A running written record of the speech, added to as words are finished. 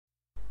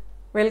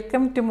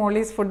Welcome to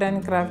Molly's food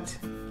and craft.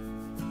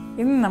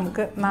 ഇന്ന്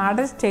നമുക്ക്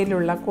നാടൻ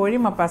സ്റ്റൈലിലുള്ള കോഴി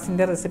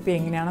മപ്പാസിൻ്റെ റെസിപ്പി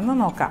എങ്ങനെയാണെന്ന്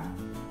നോക്കാം.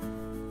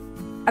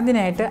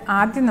 അതിനായിട്ട്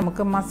ആദ്യം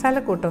നമുക്ക്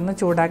മസാലക്കൂട്ടൊന്ന്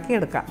ചൂടാക്കി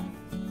എടുക്കാം.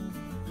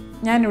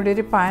 ഞാനിവിടെ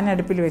ഒരു പാൻ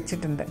അടുപ്പിൽ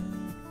വെച്ചിട്ടുണ്ട്.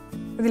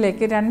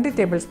 ഇതിലേക്ക് 2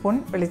 ടേബിൾ സ്പൂൺ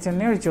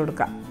വെളിച്ചെണ്ണ ഒഴിച്ചു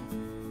കൊടുക്കാം.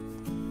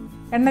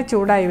 എണ്ണ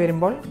ചൂടായി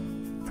വരുമ്പോൾ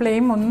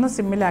ഫ്ലെയിം ഒന്ന്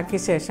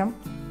സിമ്മിലാക്കിയ ശേഷം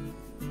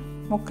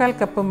 3/4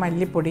 കപ്പ്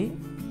മല്ലിപ്പൊടി,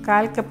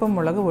 1/4 കപ്പ്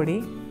മുളക് പൊടി,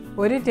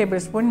 1 ടേബിൾ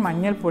സ്പൂൺ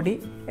മഞ്ഞൾപ്പൊടി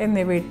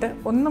എന്നിവ ഇട്ട്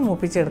ഒന്ന്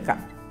മൂപ്പിച്ചെടുക്കാം.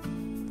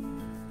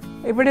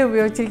 ഇവിടെ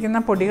ഉപയോഗിച്ചിരിക്കുന്ന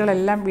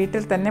പൊടികളെല്ലാം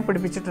വീട്ടിൽ തന്നെ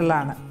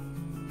പൊടിപ്പിച്ചിട്ടുള്ളതാണ്.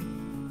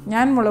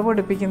 ഞാൻ മുളക്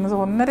പൊടിപ്പിക്കുന്നത്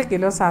 1.5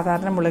 കിലോ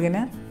സാധാരണ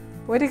മുളകിന്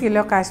 1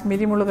 കിലോ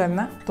കാശ്മീരി മുളക്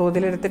എന്ന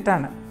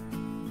തോതിലെടുത്തിട്ടാണ്.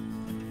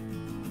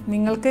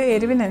 നിങ്ങൾക്ക്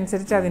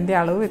എരിവിനനുസരിച്ച് അതിൻ്റെ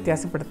അളവ്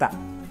വ്യത്യാസപ്പെടുത്താം.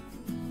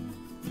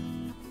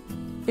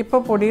 ഇപ്പോൾ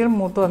പൊടികൾ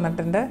മൂത്ത്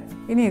വന്നിട്ടുണ്ട്.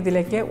 ഇനി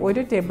ഇതിലേക്ക്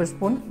 1 ടേബിൾ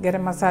സ്പൂൺ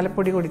ഗരം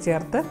മസാലപ്പൊടി കൂടി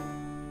ചേർത്ത്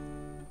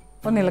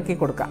ഒന്ന് ഇളക്കി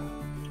കൊടുക്കാം.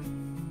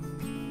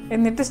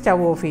 എന്നിട്ട് സ്റ്റൗ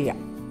ഓഫ് ചെയ്യാം.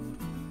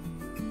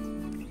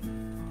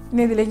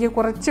 ഇനി ഇതിലേക്ക്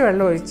കുറച്ച്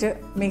വെള്ളം ഒഴിച്ച്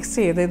മിക്സ്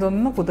ചെയ്ത്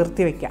ഇതൊന്ന്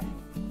കുതിർത്തി വയ്ക്കാം.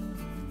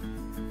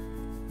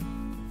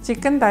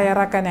 ചിക്കൻ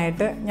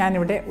തയ്യാറാക്കാനായിട്ട്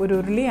ഞാനിവിടെ ഒരു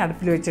ഉരുളി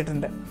അടുപ്പിൽ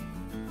വെച്ചിട്ടുണ്ട്.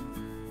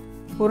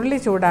 ഉരുളി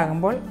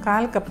ചൂടാകുമ്പോൾ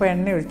 1/4 കപ്പ്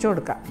എണ്ണ ഒഴിച്ചു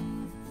കൊടുക്കാം.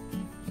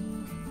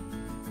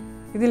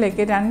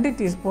 ഇതിലേക്ക് 2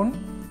 ടീസ്പൂൺ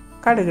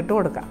കടുകിട്ട്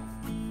കൊടുക്കാം.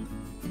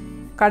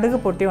 കടുക്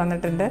പൊട്ടി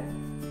വന്നിട്ടുണ്ട്.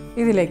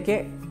 ഇതിലേക്ക്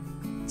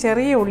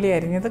ചെറിയ ഉള്ളി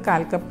അരിഞ്ഞത്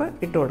 1/4 കപ്പ്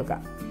ഇട്ട്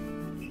കൊടുക്കാം.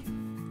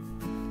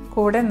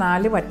 കൂടെ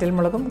 4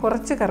 വറ്റൽമുളകും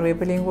കുറച്ച്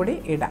കറിവേപ്പിലയും കൂടി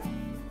ഇടാം.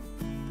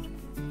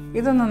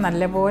 ഇതൊന്ന്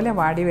നല്ലപോലെ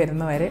വാടി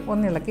വരുന്നവരെ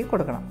ഒന്നിളക്കി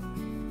കൊടുക്കണം.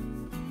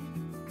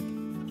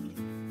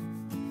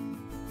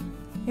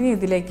 ഇനി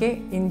ഇതിലേക്ക്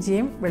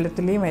ഇഞ്ചിയും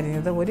വെളുത്തുള്ളിയും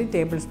അരിഞ്ഞത് 1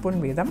 ടേബിൾ സ്പൂൺ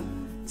വീതം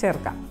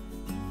ചേർക്കാം.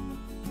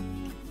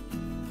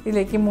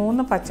 ഇതിലേക്ക്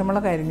 3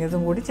 പച്ചമുളക്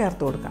അരിഞ്ഞതും കൂടി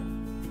ചേർത്ത് കൊടുക്കാം.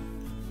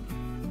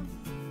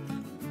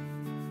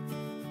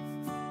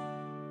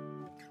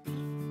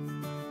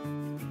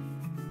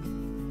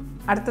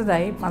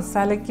 അടുത്തതായി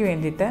മസാലയ്ക്ക്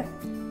വേണ്ടിയിട്ട്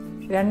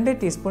 2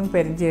 ടീസ്പൂൺ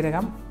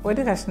പെരിഞ്ജീരകം,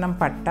 1 കഷ്ണം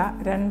പട്ട,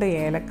 2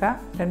 ഏലക്ക,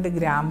 2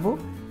 ഗ്രാമ്പു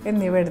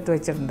എന്നിവ എടുത്ത്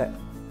വെച്ചിട്ടുണ്ട്.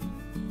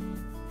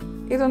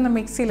 ഇതൊന്ന്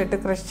മിക്സിയിലിട്ട്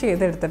ക്രഷ്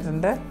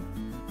ചെയ്തെടുത്തിട്ടുണ്ട്.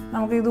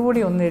 നമുക്ക്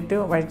ഇതുകൂടി ഒന്നിട്ട്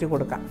വഴറ്റി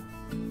കൊടുക്കാം.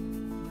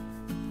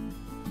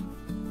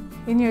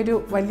 ഇനി ഒരു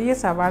വലിയ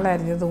സവാള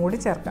അരിഞ്ഞതും കൂടി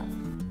ചേർക്കാം.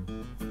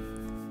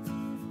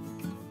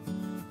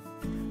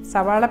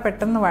 സവാള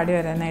പെട്ടെന്ന് വാടി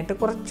വരാനായിട്ട്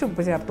കുറച്ച്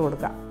ഉപ്പ് ചേർത്ത്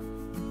കൊടുക്കാം.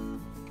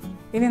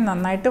 ഇനി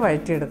നന്നായിട്ട്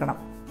വഴറ്റിയെടുക്കണം.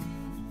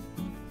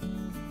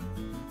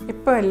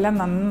 ഇപ്പോൾ എല്ലാം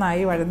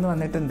നന്നായി വഴന്നു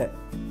വന്നിട്ടുണ്ട്.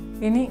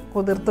 ഇനി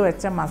കുതിർത്ത്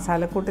വെച്ച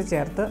മസാലക്കൂട്ട്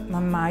ചേർത്ത്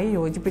നന്നായി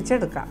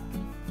യോജിപ്പിച്ചെടുക്കാം.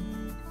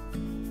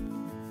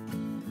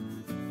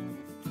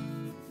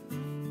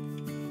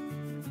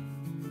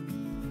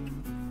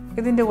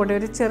 ഇതിൻ്റെ കൂടെ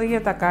ഒരു ചെറിയ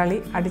തക്കാളി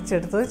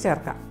അടിച്ചെടുത്ത്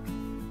ചേർക്കാം.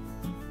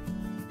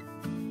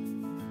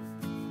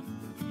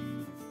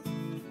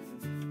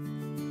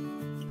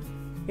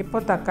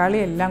 ഇപ്പോൾ തക്കാളി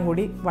എല്ലാം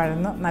കൂടി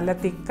വഴന്ന് നല്ല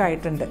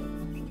തിക്കായിട്ടുണ്ട്.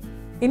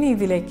 ഇനി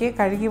ഇതിലേക്ക്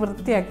കഴുകി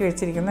വൃത്തിയാക്കി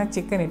വെച്ചിരിക്കുന്ന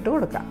ചിക്കൻ ഇട്ട്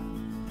കൊടുക്കാം.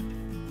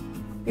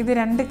 ഇത്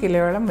 2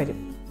 കിലോയോളം വരും.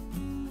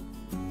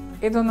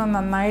 ഇതൊന്ന്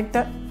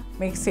നന്നായിട്ട്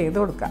മിക്സ് ചെയ്ത്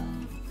കൊടുക്കാം.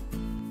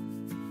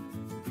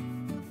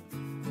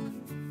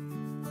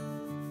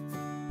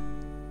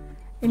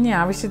 ഇനി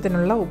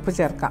ആവശ്യത്തിനുള്ള ഉപ്പ്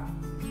ചേർക്കാം.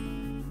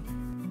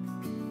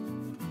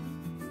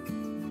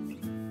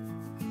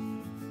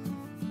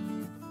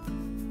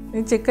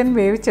 ഈ ചിക്കൻ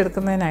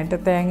വേവിച്ചെടുക്കുന്നതിനായിട്ട്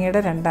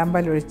തേങ്ങയുടെ 2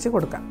 പാൽ ഒഴിച്ച്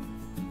കൊടുക്കാം.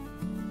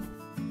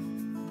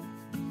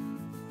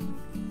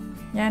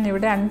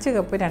 ഞാനിവിടെ 5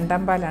 കപ്പ്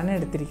 2 പാലാണ്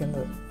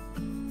എടുത്തിരിക്കുന്നത്.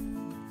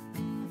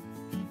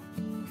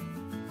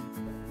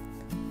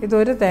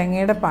 ഇതൊരു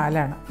തേങ്ങയുടെ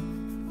പാലാണ്.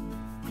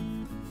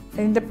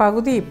 ഇതിൻ്റെ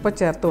പകുതി ഇപ്പോൾ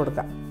ചേർത്ത്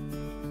കൊടുക്കാം.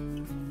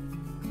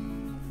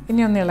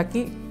 ഇനി ഒന്ന്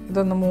ഇളക്കി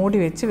ഇതൊന്ന് മൂടി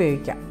വെച്ച്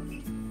വേവിക്കാം.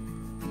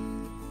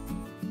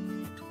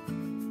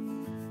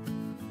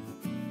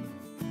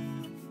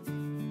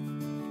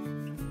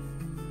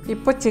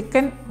 ഇപ്പോൾ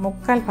ചിക്കൻ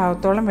 3/4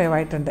 ഭാഗത്തോളം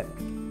വേവായിട്ടുണ്ട്.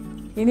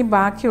 ഇനി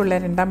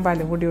ബാക്കിയുള്ള 2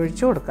 പാലും കൂടി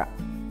ഒഴിച്ചു കൊടുക്കാം.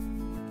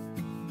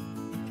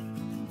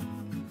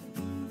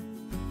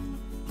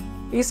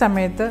 ഈ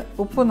സമയത്ത്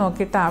ഉപ്പ്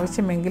നോക്കിയിട്ട്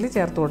ആവശ്യമെങ്കിൽ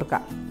ചേർത്ത്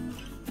കൊടുക്കാം.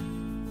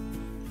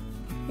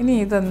 ഇനി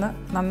ഇതൊന്ന്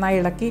നന്നായി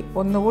ഇളക്കി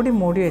ഒന്നുകൂടി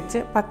മൂടി വെച്ച്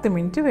 10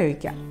 മിനിറ്റ്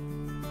വേവിക്കാം.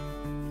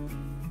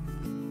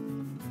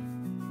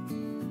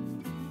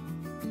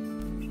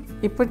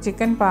 ഇപ്പോൾ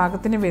ചിക്കൻ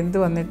പാകത്തിന് വെന്ത്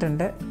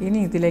വന്നിട്ടുണ്ട്. ഇനി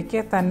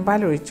ഇതിലേക്ക്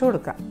തൻപാൽ ഒഴിച്ചു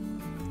കൊടുക്കാം.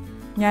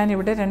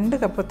 ഞാനിവിടെ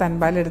 2 കപ്പ്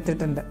തൻപാൽ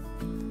എടുത്തിട്ടുണ്ട്.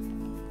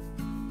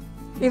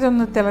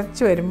 ഇതൊന്ന്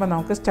തിളച്ച് വരുമ്പോൾ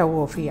നമുക്ക് സ്റ്റൗ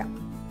ഓഫ് ചെയ്യാം.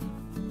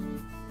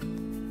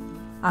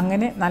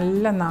 അങ്ങനെ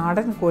നല്ല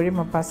നാടൻ കോഴി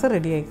മപ്പാസ്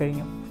റെഡിയായി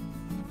കഴിഞ്ഞു.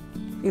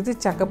 ഇത്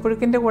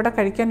ചക്കപ്പുഴുക്കിൻ്റെ കൂടെ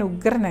കഴിക്കാൻ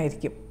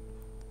ഉഗ്രനായിരിക്കും.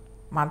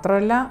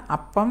 മാത്രമല്ല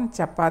അപ്പം,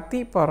 ചപ്പാത്തി,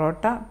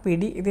 പൊറോട്ട,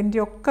 പിടി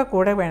ഇതിൻ്റെയൊക്കെ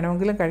കൂടെ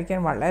വേണമെങ്കിലും കഴിക്കാൻ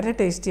വളരെ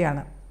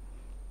ടേസ്റ്റിയാണ്.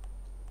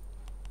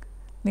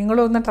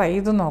 നിങ്ങളൊന്ന് ട്രൈ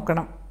ചെയ്ത്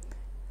നോക്കണം.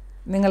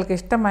 നിങ്ങൾക്ക്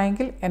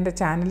ഇഷ്ടമായെങ്കിൽ എൻ്റെ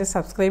ചാനൽ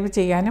സബ്സ്ക്രൈബ്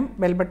ചെയ്യാനും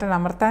ബെൽ ബട്ടൺ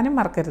അമർത്താനും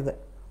മറക്കരുത്.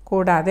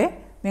 കൂടാതെ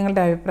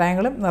നിങ്ങളുടെ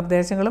അഭിപ്രായങ്ങളും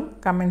നിർദ്ദേശങ്ങളും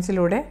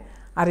കമൻസിലൂടെ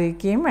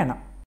അറിയിക്കുകയും വേണം.